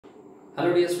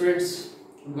Hello dear students,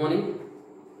 good morning.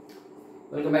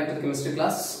 Welcome back to the chemistry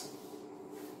class.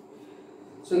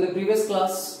 So in the previous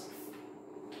class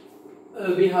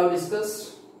we have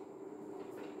discussed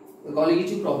the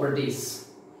colligative properties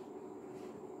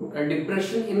and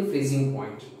depression in freezing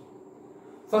point.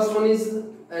 First one is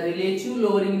a relative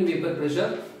lowering in vapor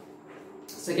pressure.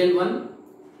 Second one,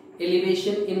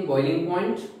 elevation in boiling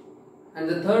point, and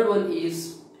the third one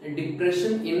is a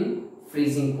depression in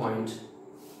freezing point.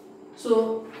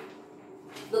 So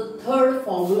the third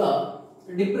formula,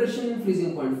 depression in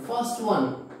freezing point. First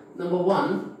one, number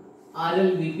one,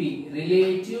 RLVP,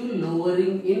 relative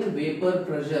lowering in vapor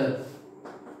pressure.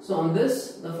 So on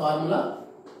this, the formula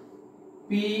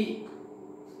P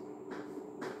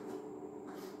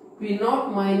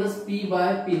naught minus P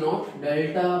by P naught,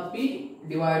 delta P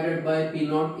divided by P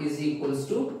naught is equals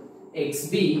to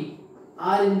XB.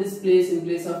 Or in this place, in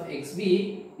place of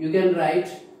XB, you can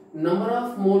write number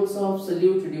of moles of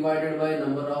solute divided by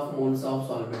number of moles of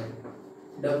solvent.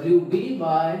 WB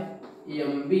by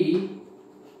MB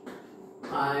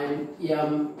and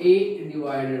MA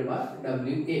divided by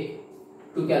WA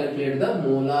to calculate the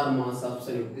molar mass of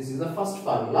solute. This is the first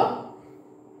formula.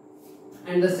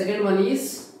 And the second one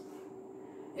is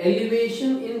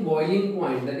elevation in boiling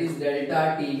point, that is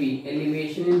delta TB,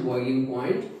 elevation in boiling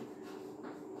point.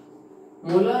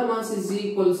 Molar mass is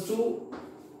equals to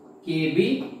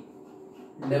KB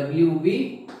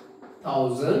WB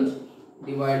 1000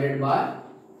 divided by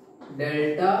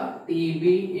delta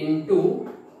TB into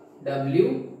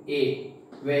WA,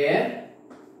 where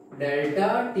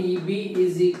delta TB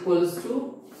is equals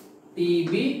to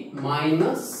TB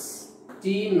minus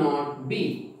T naught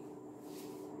B.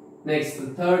 Next, the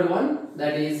third one,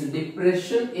 that is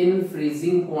depression in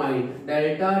freezing point,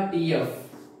 delta TF.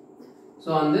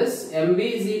 So on this, MB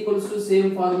is equals to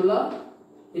same formula.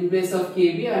 In place of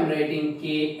KB, I am writing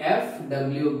KF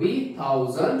WB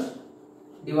 1000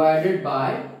 divided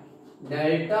by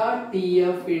delta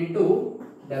TF into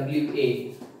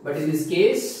WA. But in this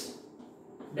case,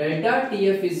 delta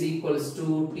TF is equals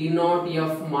to T naught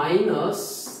F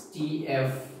minus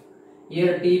TF.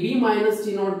 Here TB minus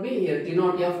T naught B, here T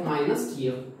naught F minus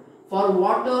TF. For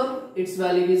water, its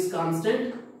value is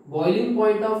constant. Boiling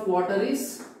point of water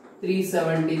is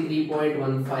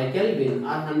 373.15 Kelvin or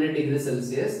 100 degrees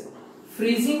Celsius.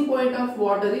 Freezing point of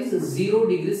water is 0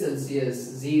 degrees Celsius,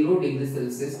 0 degrees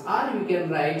Celsius, or you can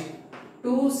write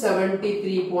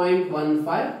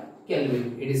 273.15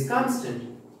 Kelvin. It is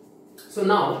constant. So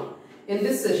now in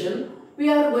this session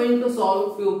we are going to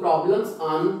solve few problems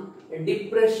on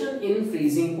depression in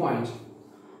freezing point.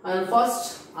 And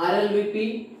first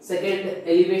RLVP, second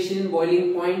elevation in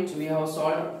boiling point. We have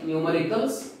solved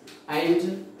numericals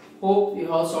and hope you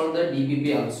have solved the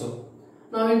DPP also.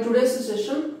 Now in today's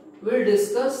session we will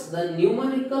discuss the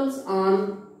numericals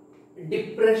on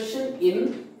depression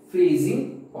in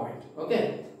freezing point.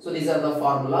 Okay, so these are the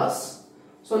formulas.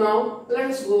 So now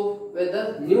let us go with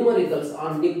the numericals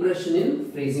on depression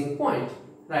in freezing point.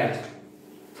 Right.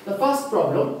 The first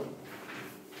problem.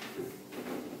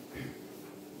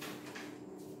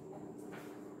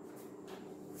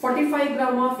 "45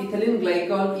 gram of ethylene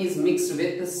glycol is mixed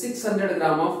with 600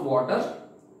 gram of water.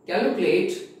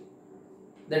 Calculate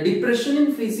the depression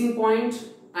in freezing point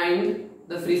and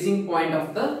the freezing point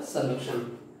of the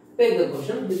solution." Take the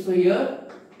question. So here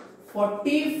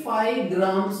 45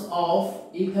 grams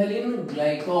of ethylene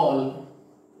glycol.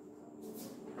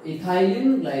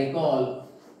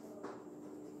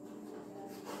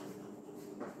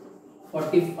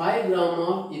 45 gram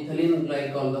of ethylene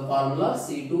glycol, the formula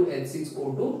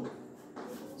C2H6O2.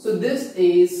 So this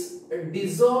is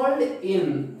dissolved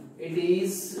in, it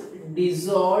is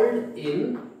dissolved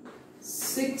in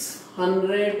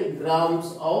 600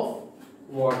 grams of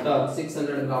water.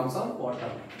 600 grams of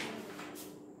water.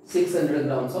 600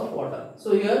 grams of water.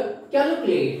 So here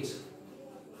calculate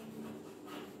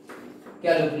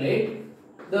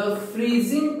the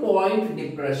freezing point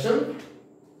depression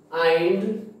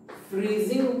and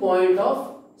freezing point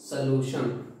of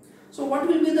solution. So what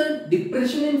will be the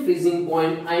depression in freezing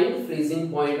point and freezing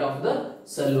point of the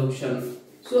solution?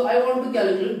 So I want to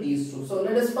calculate these two. So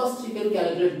let us first, you can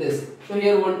calculate this. So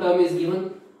here one term is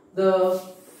given, the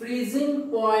freezing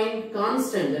point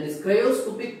constant, that is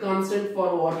cryoscopic constant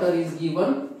for water, is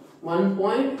given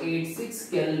 1.86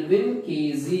 Kelvin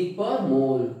Kg per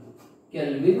mole.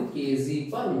 Kelvin Kg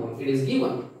per mole. It is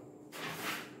given.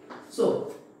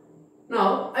 So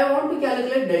now I want to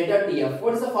calculate delta TF.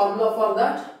 What is the formula for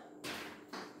that?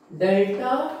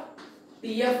 Delta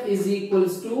TF is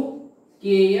equals to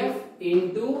KF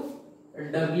into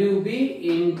WB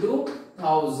into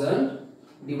 1000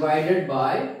 divided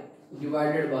by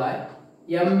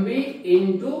MB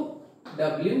into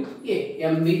WA,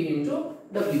 MB into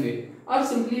WA, or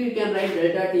simply we can write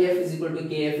delta TF is equal to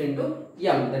KF into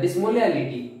M, that is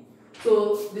molality.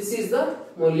 So this is the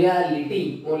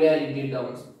molality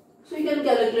terms. So you can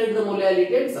calculate the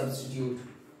molality and substitute.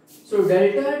 So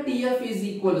delta TF is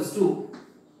equals to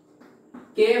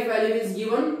KF value is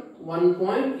given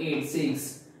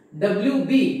 1.86.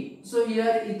 WB, so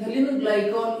here ethylene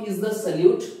glycol is the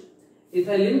solute,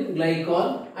 ethylene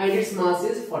glycol, and its mass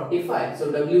is 45.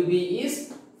 So WB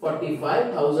is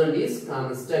 45,000 is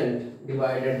constant,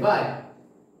 divided by,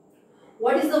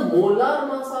 what is the molar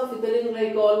mass of ethylene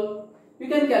glycol? You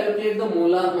can calculate the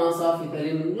molar mass of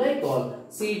ethylene glycol.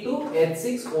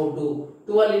 C2H6O2,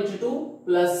 12 into 2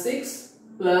 plus 6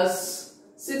 plus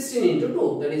 16 into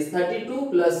 2, that is 32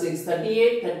 plus 6,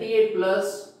 38, 38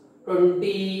 plus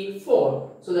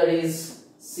 24, so that is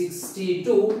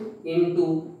 62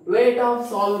 into weight of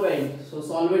solvent. So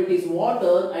solvent is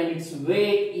water and its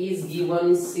weight is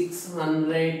given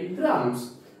 600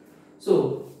 grams.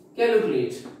 So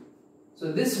calculate.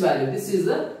 So this value, this is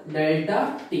the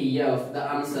delta TF. The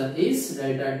answer is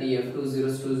delta TF. 2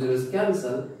 zeros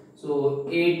cancel. So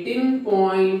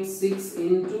 18.6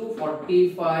 into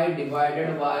 45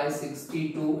 divided by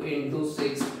 62 into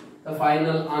 6. The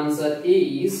final answer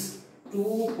is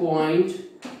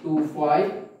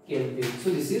 2.25 Kelvin. So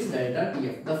this is delta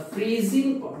TF. The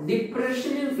freezing,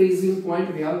 depression in freezing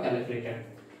point we have calculated.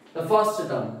 The first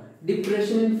term,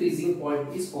 depression in freezing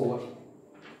point is over.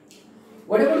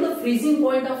 What about the freezing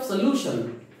point of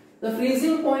solution? The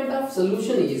freezing point of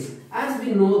solution is, as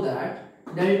we know that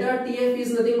delta TF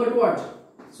is nothing but what?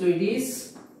 So it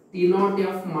is T naught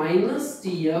F minus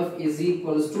TF is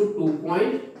equals to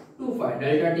 2.25.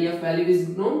 Delta TF value is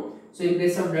known. So in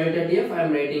place of delta TF I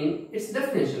am writing its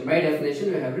definition. By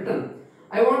definition we have written.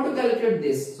 I want to calculate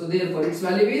this. So therefore its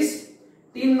value is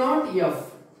T naught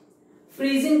F,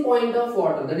 freezing point of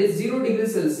water, that is 0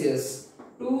 degrees Celsius,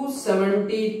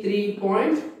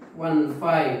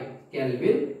 273.15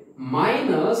 Kelvin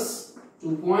minus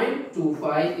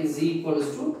 2.25 is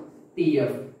equals to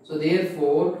TF. So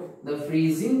therefore the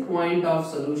freezing point of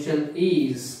solution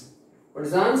is, what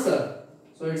is the answer?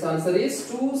 So its answer is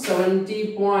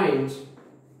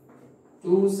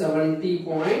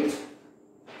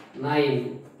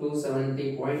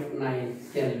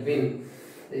 270.9 Kelvin.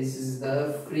 This is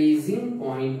the freezing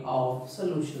point of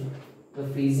solution. The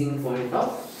freezing point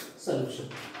of solution.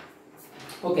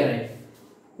 Okay, right.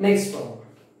 Next problem.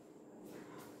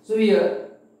 So here,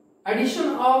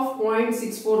 addition of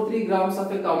 0.643 grams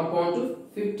of a compound to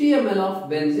 50 ml of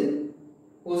benzene,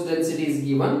 whose density is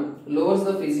given, lowers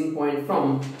the freezing point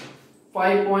from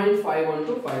 5.51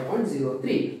 to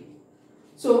 5.03.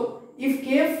 So if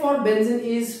Kf for benzene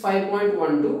is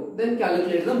 5.12, then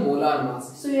calculate the molar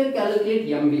mass. So here calculate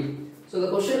MB. So the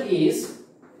question is,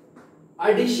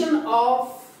 addition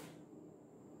of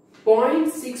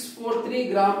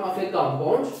 0.643 gram of a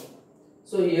compound.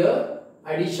 So here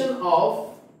addition of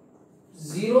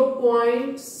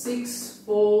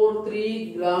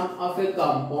 0.643 gram of a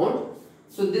compound.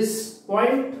 So this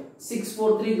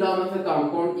 0.643 gram of a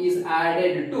compound is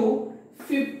added to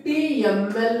 50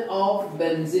 ml of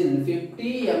benzene.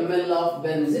 50 ml of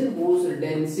benzene whose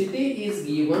density is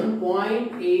given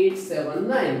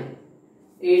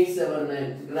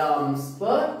 0.879 grams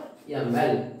per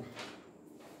ml.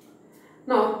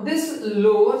 Now this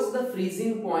lowers the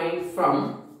freezing point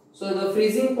from, so the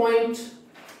freezing point,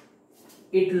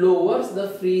 it lowers the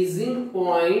freezing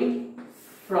point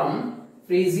from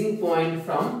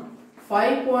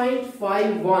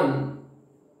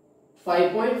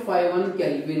 5.51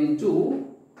 Kelvin to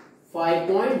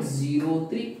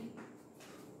 5.03.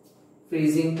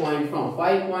 Freezing point from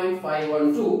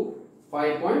 5.51 to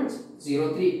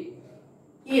 5.03.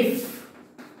 If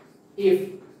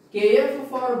Kf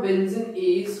for benzene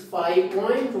is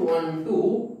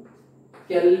 5.12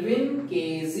 Kelvin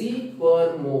kg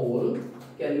per mole,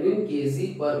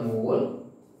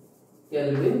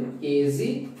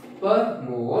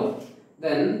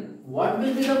 then what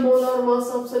will be the molar mass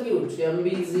of solute?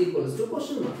 Mb is equals to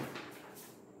question mark.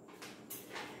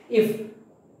 If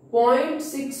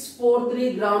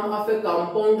 0.643 gram of a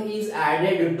compound is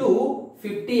added to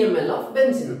 50 ml of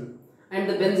benzene, and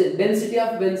the density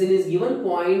of benzene is given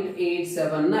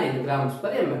 0.879 grams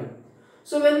per ml.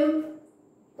 So when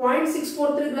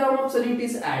 0.643 gram of solute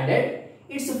is added,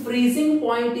 its freezing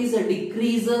point is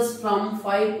decreases from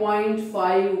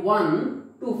 5.51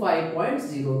 to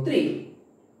 5.03.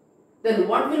 Then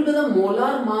what will be the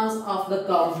molar mass of the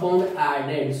compound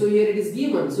added? So here it is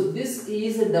given. So this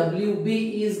is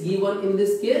WB is given in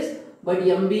this case, but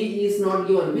MB is not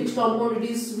given. Which compound it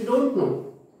is, we don't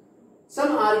know.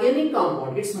 some organic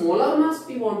compound, its molar mass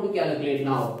we want to calculate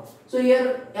now. So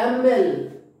here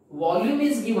ml, volume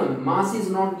is given, mass is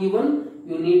not given.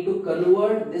 You need to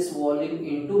convert this volume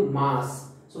into mass.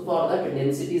 So for that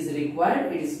density is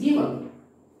required, it is given.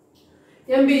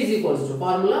 MB is equals to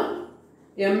formula.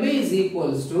 MB is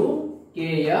equals to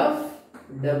Kf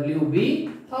WB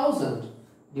 1000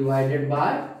 divided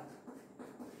by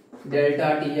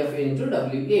delta TF into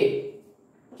WA.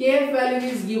 Kf value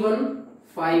is given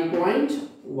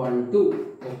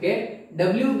 5.12. Okay.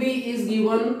 WB is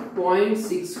given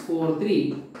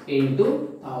 0.643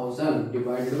 into 1000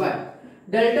 divided by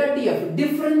delta TF,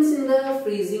 difference in the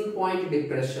freezing point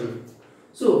depression.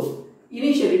 So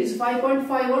initially it is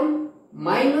 5.51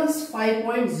 minus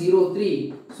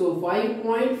 5.03. So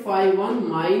 5.51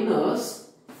 minus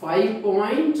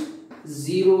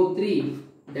 5.03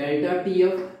 delta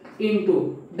TF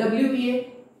into WA,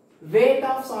 weight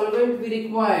of solvent we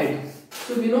required.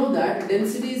 So we know that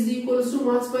density is equals to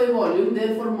mass by volume,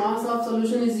 therefore mass of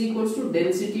solution is equals to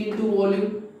density into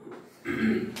volume.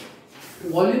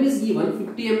 Volume is given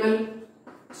 50 ml,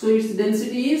 so its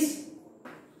density is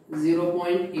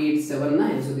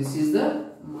 0.879. So this is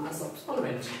the mass of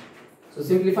solvent. So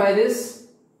simplify this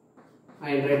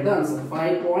and write the answer.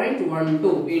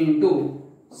 5.12 into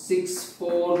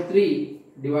 643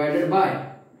 divided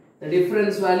by the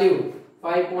difference value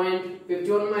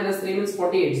 5.51 minus 3 means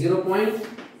 48,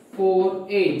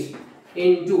 0.48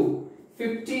 into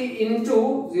 50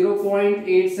 into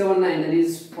 0.879, that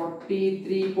is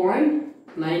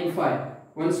 43.95.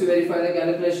 Once you verify the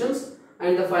calculations,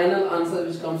 and the final answer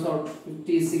which comes out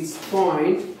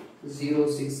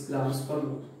 56.06 grams per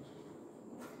mole.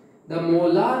 The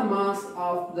molar mass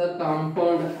of the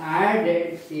compound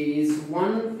added is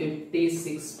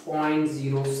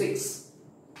 156.06.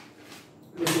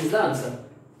 This is the answer.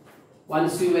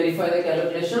 Once you verify the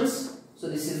calculations, so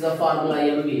this is the formula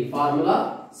MB,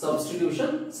 formula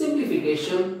substitution,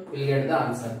 simplification, will get the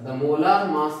answer. The molar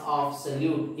mass of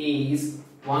solute is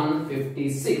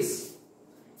 156.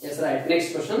 Yes, right.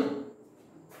 Next question.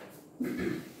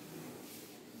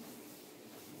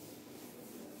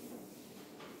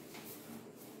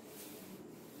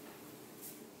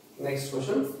 Next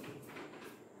question.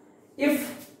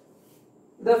 If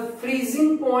the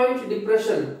freezing point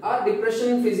depression or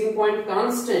depression freezing point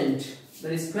constant,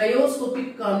 that is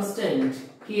cryoscopic constant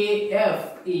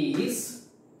Kf is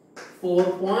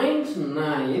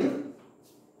 4.9,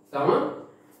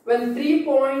 when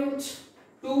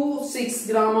 3.26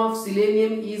 gram of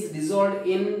selenium is dissolved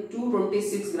in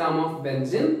 226 gram of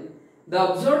benzene, the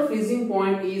observed freezing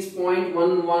point is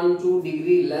 0.112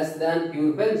 degree less than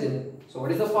pure benzene. So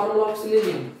what is the formula of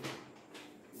selenium?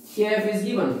 Kf is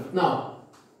given. Now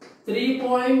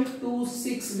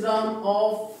 3.26 gram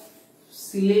of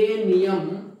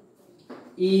selenium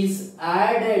is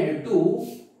added to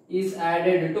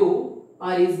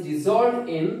or is dissolved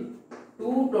in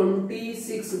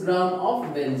 226 gram of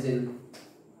benzene.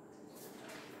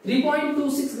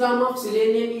 3.26 gram of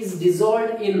selenium is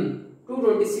dissolved in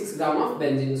 226 gram of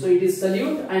benzene. So it is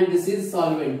solute and this is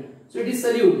solvent. So it is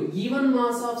solute. Given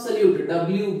mass of solute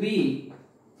WB.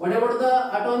 What about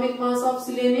the atomic mass of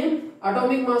selenium?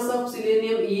 Atomic mass of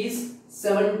selenium is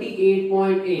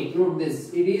 78.8. Note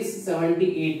this. It is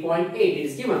 78.8. It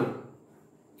is given.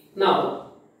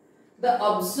 Now, the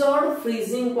observed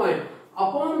freezing point.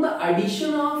 Upon the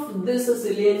addition of this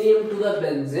selenium to the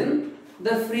benzene,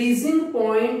 the freezing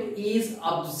point is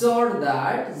observed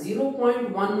that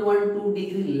 0.112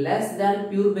 degree less than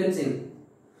pure benzene.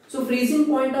 So freezing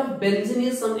point of benzene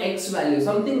is some X value,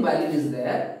 something value is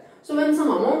there. So when some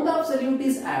amount of solute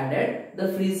is added, the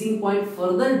freezing point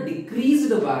further decreased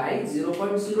by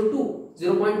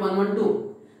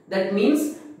 0.112. That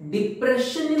means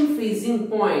depression in freezing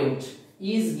point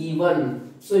is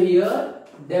given. So here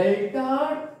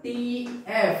delta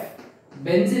TF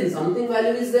benzene, something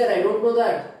value is there, I don't know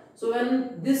that. So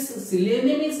when this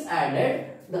selenium is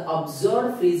added, the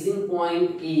observed freezing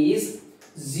point is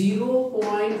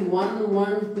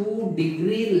 0.112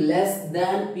 degree less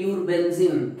than pure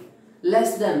benzene.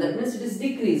 Less than, that means it is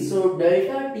decreased. So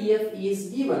delta TF is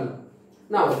given.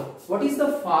 Now, what is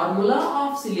the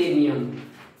formula of selenium?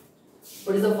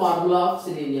 What is the formula of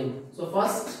selenium? So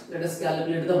first, let us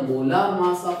calculate the molar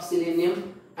mass of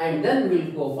selenium and then we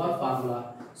will go for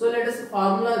formula. So let us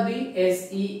formula be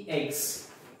SEX.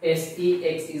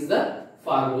 SEX is the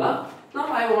formula. Now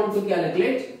I want to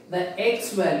calculate the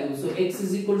X value. So X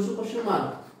is equal to question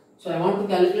mark. So I want to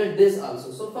calculate this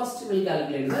also. So first we will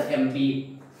calculate the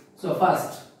MP. So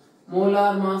first,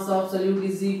 molar mass of solute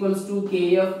is equals to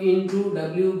Kf into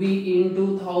WB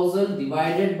into 1000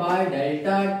 divided by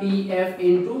delta TF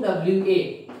into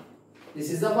WA.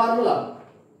 This is the formula.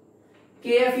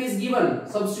 Kf is given.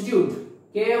 Substitute.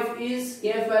 Kf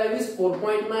value is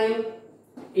 4.9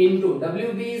 into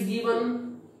Wb is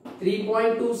given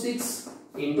 3.26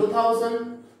 into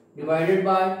 1000 divided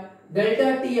by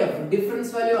delta Tf.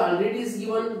 Difference value already is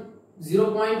given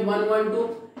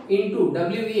 0.112 into WA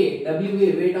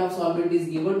weight of solvent is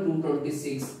given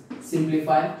 226.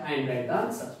 Simplify and write the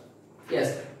answer.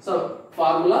 Yes. So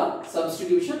formula,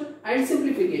 substitution and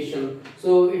simplification.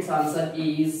 So its answer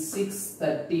is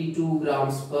 632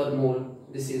 grams per mole.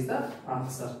 This is the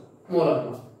answer. Molar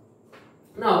mass.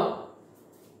 Now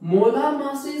molar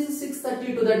mass is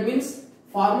 632. That means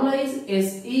formula is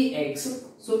SEX.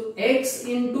 So X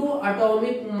into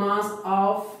atomic mass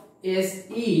of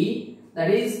Se, that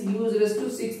is U raised to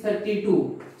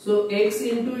 632. So X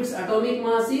into its atomic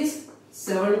mass is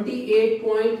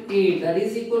 78.8, that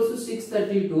is equals to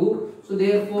 632. So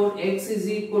therefore X is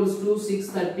equals to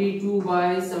 632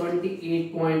 by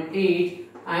 78.8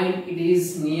 and it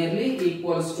is nearly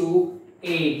equals to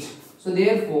 8. So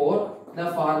therefore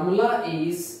the formula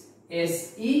is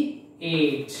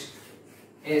Se8.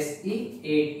 Se8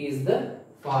 is the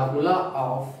formula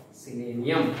of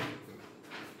selenium.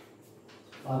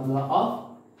 Formula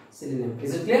of selenium.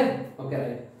 Is it clear? Okay,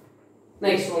 right.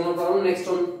 Next one more problem. Next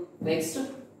one. Next.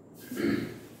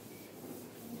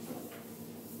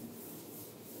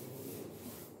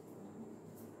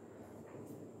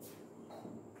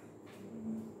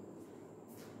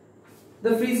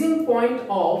 The freezing point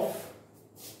of,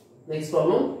 next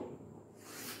problem.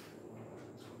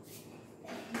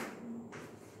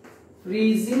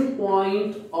 Freezing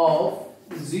point of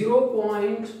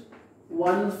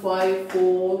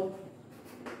 0.154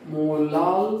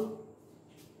 molar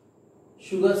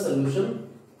sugar solution.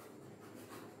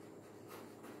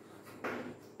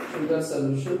 Sugar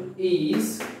solution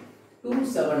is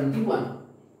 271.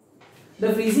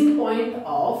 The freezing point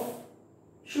of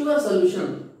sugar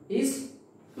solution is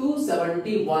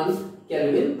 271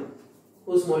 Kelvin,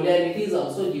 whose molarity is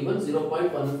also given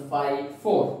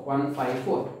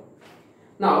 0.154.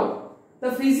 Now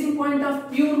the freezing point of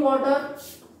pure water,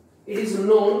 it is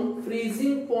known.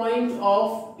 Freezing point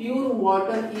of pure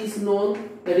water is known,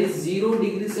 that is 0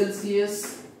 degree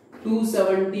Celsius,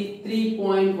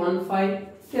 273.15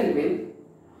 Kelvin.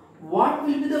 What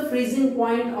will be the freezing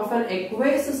point of an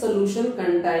aqueous solution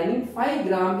containing 5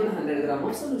 gram in 100 gram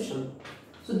of solution?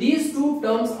 So these two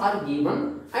terms are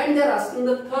given and they are asking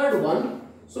the third one.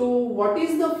 So what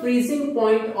is the freezing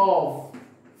point of?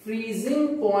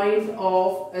 Freezing point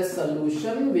of a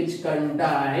solution which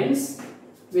contains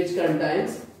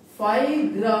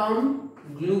 5 gram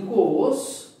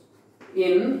glucose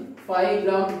in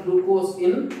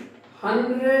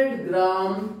 100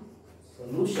 gram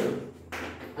solution,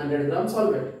 100 gram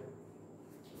solvent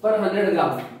per 100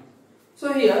 gram.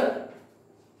 So here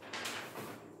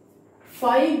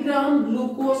 5 gram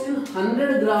glucose in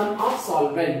 100 gram of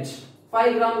solvent.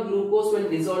 5 gram glucose when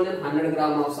dissolved in 100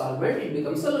 gram of solvent, it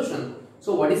becomes solution.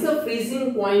 So what is the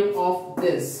freezing point of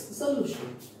this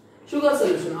solution? Sugar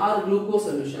solution or glucose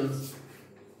solutions.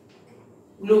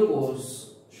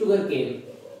 Glucose, sugar cane.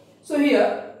 So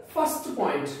here first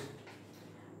point,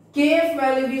 Kf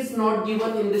value is not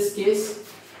given in this case.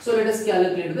 So let us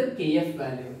calculate the Kf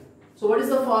value. So what is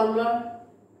the formula?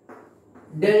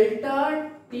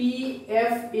 Delta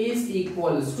Tf is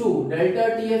equals to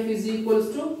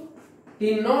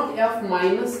T naught F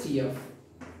minus Tf.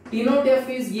 T naught F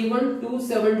is given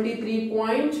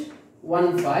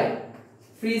 273.15.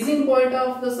 Freezing point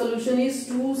of the solution is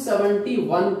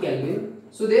 271 Kelvin.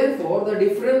 So therefore the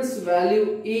difference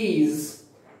value is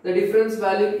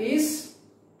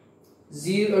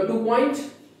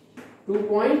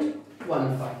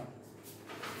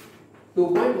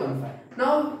 2.15.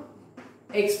 Now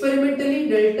experimentally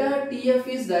delta Tf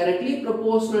is directly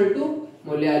proportional to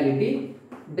molarity.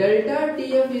 Delta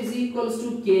Tf is equals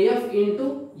to Kf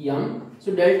into M.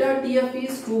 So delta Tf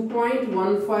is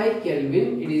 2.15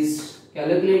 Kelvin. It is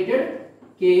calculated.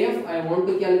 Kf I want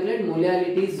to calculate,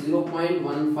 molarity is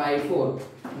 0.154.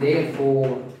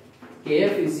 Therefore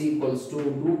Kf is equals to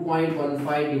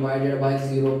 2.15 divided by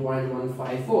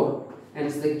 0.154.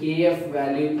 Hence the Kf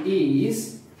value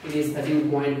is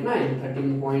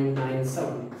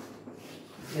 13.97.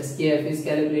 Yes, Kf is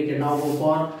calculated. Now go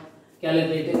for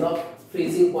calculating the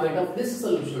freezing point of this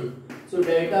solution. So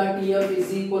delta Tf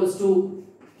is equals to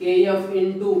Kf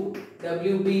into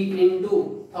Wb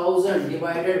into 1000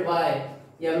 divided by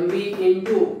Mb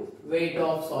into weight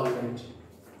of solvent.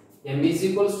 Mb is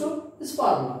equals to this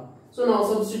formula. So now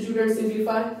substitute and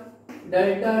simplify.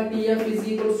 Delta Tf is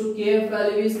equals to Kf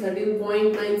value is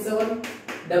 13.97.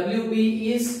 Wb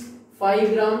is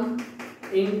 5 gram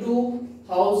into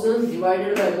 1000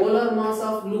 divided by molar mass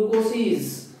of glucose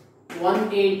is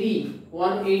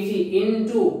 180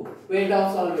 into weight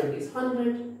of solvent is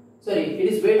 100. Sorry,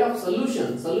 it is weight of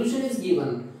solution. Solution is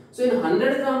given. So in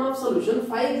 100 gram of solution,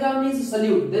 5 gram is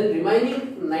solute. Then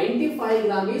remaining 95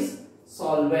 gram is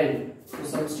solvent. So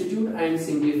substitute and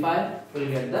simplify, will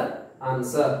get the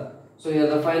answer. So here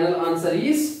the final answer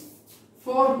is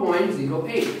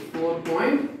 4.08.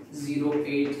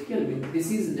 4.08 Kelvin.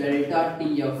 This is delta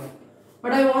TF.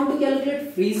 But I want to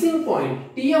calculate freezing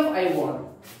point. TF I want.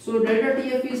 So delta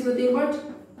TF is nothing but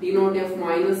T naught F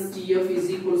minus TF is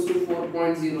equals to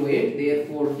 4.08.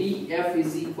 Therefore TF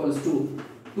is equals to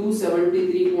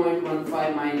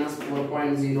 273.15 minus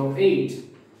 4.08.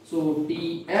 So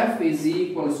TF is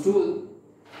equals to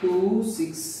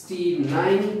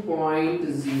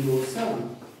 269.07.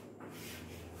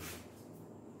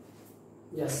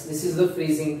 Yes, this is the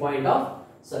freezing point of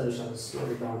solutions.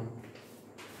 Note it down.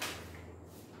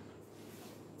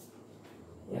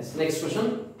 Yes, next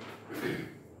question.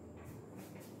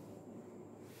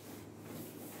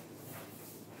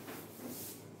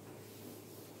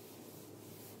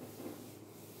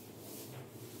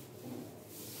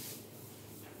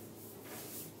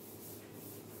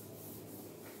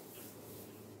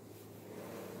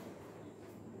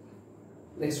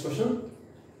 Next question.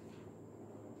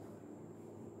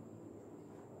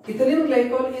 Ethylene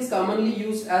glycol is commonly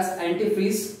used as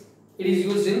antifreeze. It is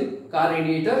used in car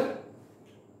radiator.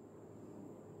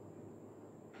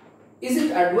 Is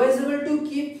it advisable to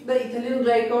keep the ethylene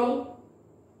glycol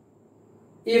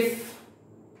if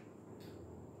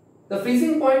the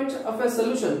freezing point of a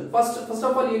solution? First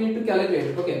of all, you need to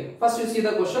calculate. Okay, first you see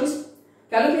the questions.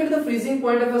 Calculate the freezing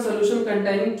point of a solution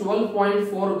containing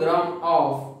 12.4 gram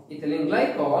of ethylene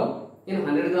glycol in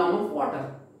 100 gram of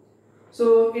water.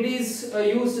 So it is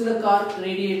used in the car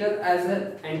radiator as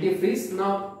an antifreeze.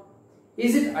 Now,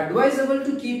 is it advisable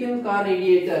to keep in car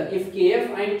radiator if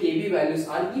Kf and Kb values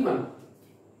are given?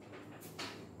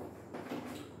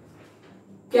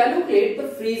 Calculate the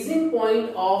freezing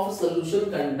point of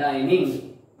solution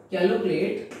containing.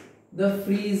 Calculate the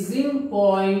freezing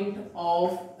point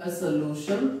of a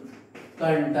solution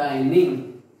containing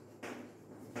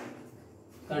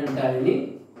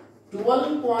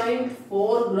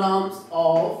 12.4 grams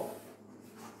of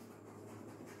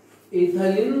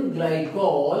ethylene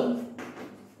glycol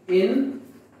in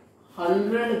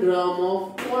 100 gram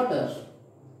of water.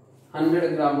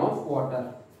 100 gram of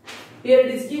water. Here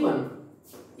it is given.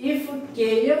 If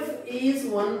Kf is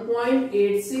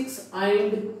 1.86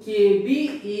 and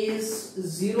Kb is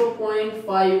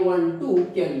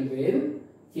 0.512 Kelvin,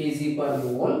 Kg per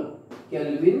mole,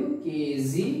 Kelvin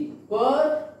Kg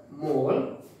per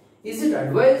mole, is it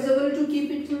advisable to keep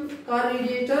it in car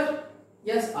radiator?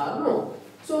 Yes or no?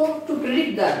 So to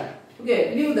predict that,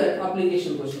 okay, leave that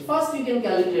application question. First you can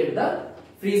calculate the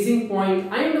freezing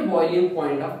point and boiling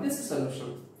point of this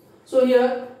solution. So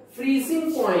here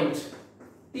freezing point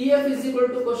TF is equal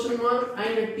to question mark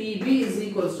and TB is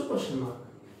equals to question mark.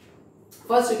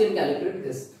 First you can calculate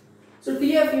this. So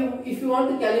TF, if you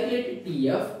want to calculate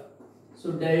TF,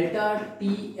 so delta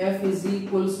TF is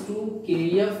equals to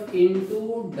Kf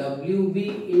into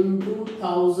WB into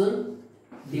 1000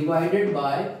 divided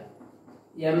by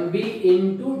MB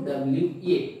into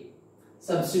WA.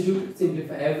 Substitute,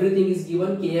 simplify. Everything is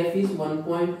given. Kf is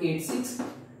 1.86.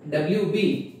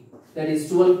 WB, that is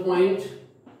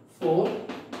 12.4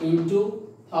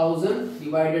 into 1000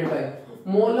 divided by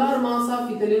molar mass of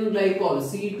ethylene glycol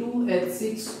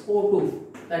C2H6O2,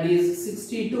 that is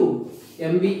 62.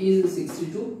 MB is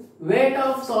 62. Weight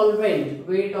of solvent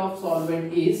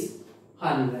is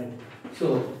 100.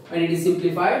 So when it is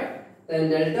simplified, then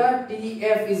delta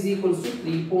TF is equals to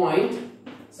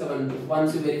 3.72.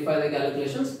 Once you verify the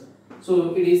calculations,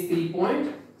 so it is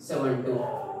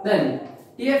 3.72. Then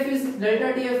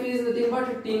delta TF is nothing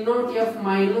but T naught F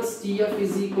minus TF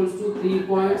is equals to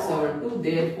 3.72.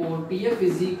 Therefore TF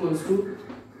is equals to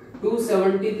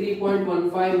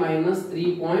 273.15 minus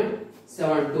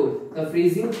 3.72. The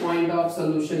freezing point of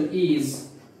solution is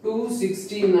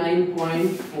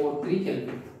 269.43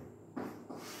 Kelvin.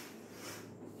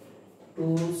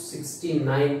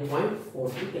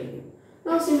 269.43 Kelvin.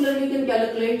 Now similarly you can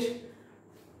calculate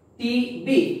TB.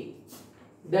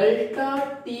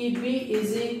 Delta TB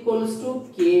is equals to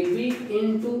Kb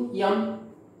into M.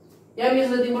 M is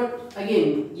nothing but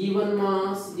again given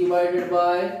mass divided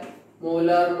by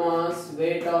molar mass,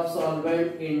 weight of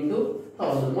solvent into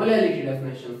 1000. Molality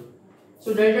definition.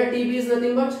 So delta TB is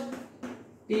nothing but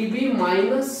TB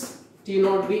minus T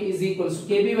naught B is equals to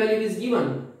Kb value is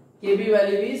given. Kb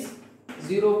value is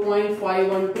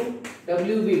 0.512.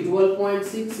 WB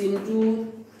 12.6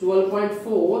 into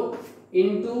 12.4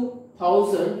 into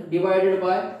 1000 divided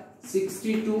by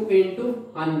 62 into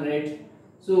 100.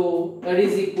 So that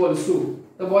is equals to,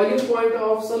 the boiling point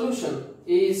of solution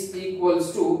is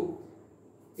equals to,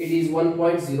 it is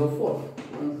 1.04.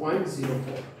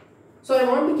 So I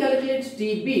want to calculate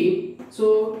TB.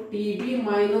 So TB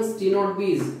minus T naught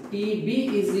B is,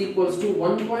 TB is equals to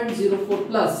 1.04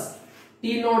 plus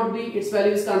T naught B, its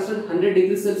value is constant 100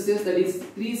 degrees Celsius, that is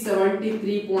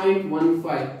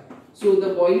 373.15. So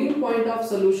the boiling point of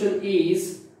solution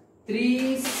is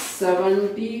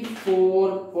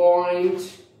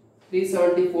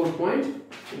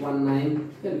 374.19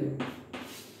 Kelvin.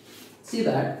 See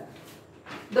that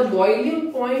the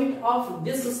boiling point of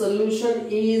this solution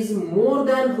is more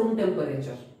than room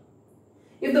temperature.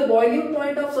 If the boiling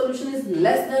point of solution is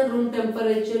less than room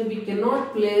temperature, we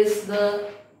cannot place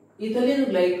the ethylene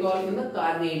glycol in the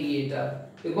car radiator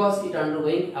because it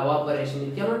undergoing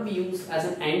evaporation. It cannot be used as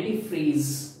an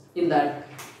antifreeze in that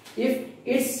if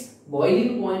its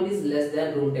boiling point is less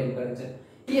than room temperature.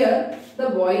 Here the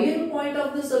boiling point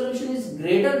of the solution is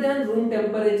greater than room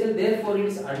temperature, therefore it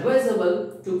is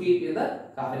advisable to keep in the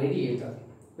car radiator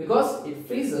because it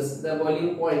freezes the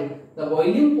boiling point. The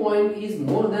boiling point is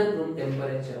more than room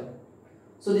temperature.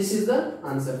 So this is the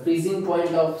answer, freezing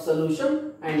point of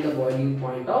solution and the boiling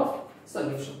point of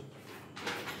solution.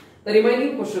 The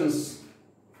remaining questions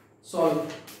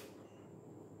solve.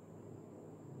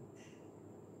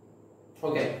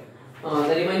 Okay,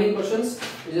 the remaining questions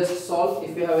we just solve.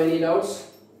 If you have any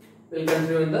doubts, we'll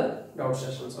continue in the doubt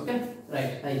sessions. Okay,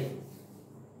 right, thank you.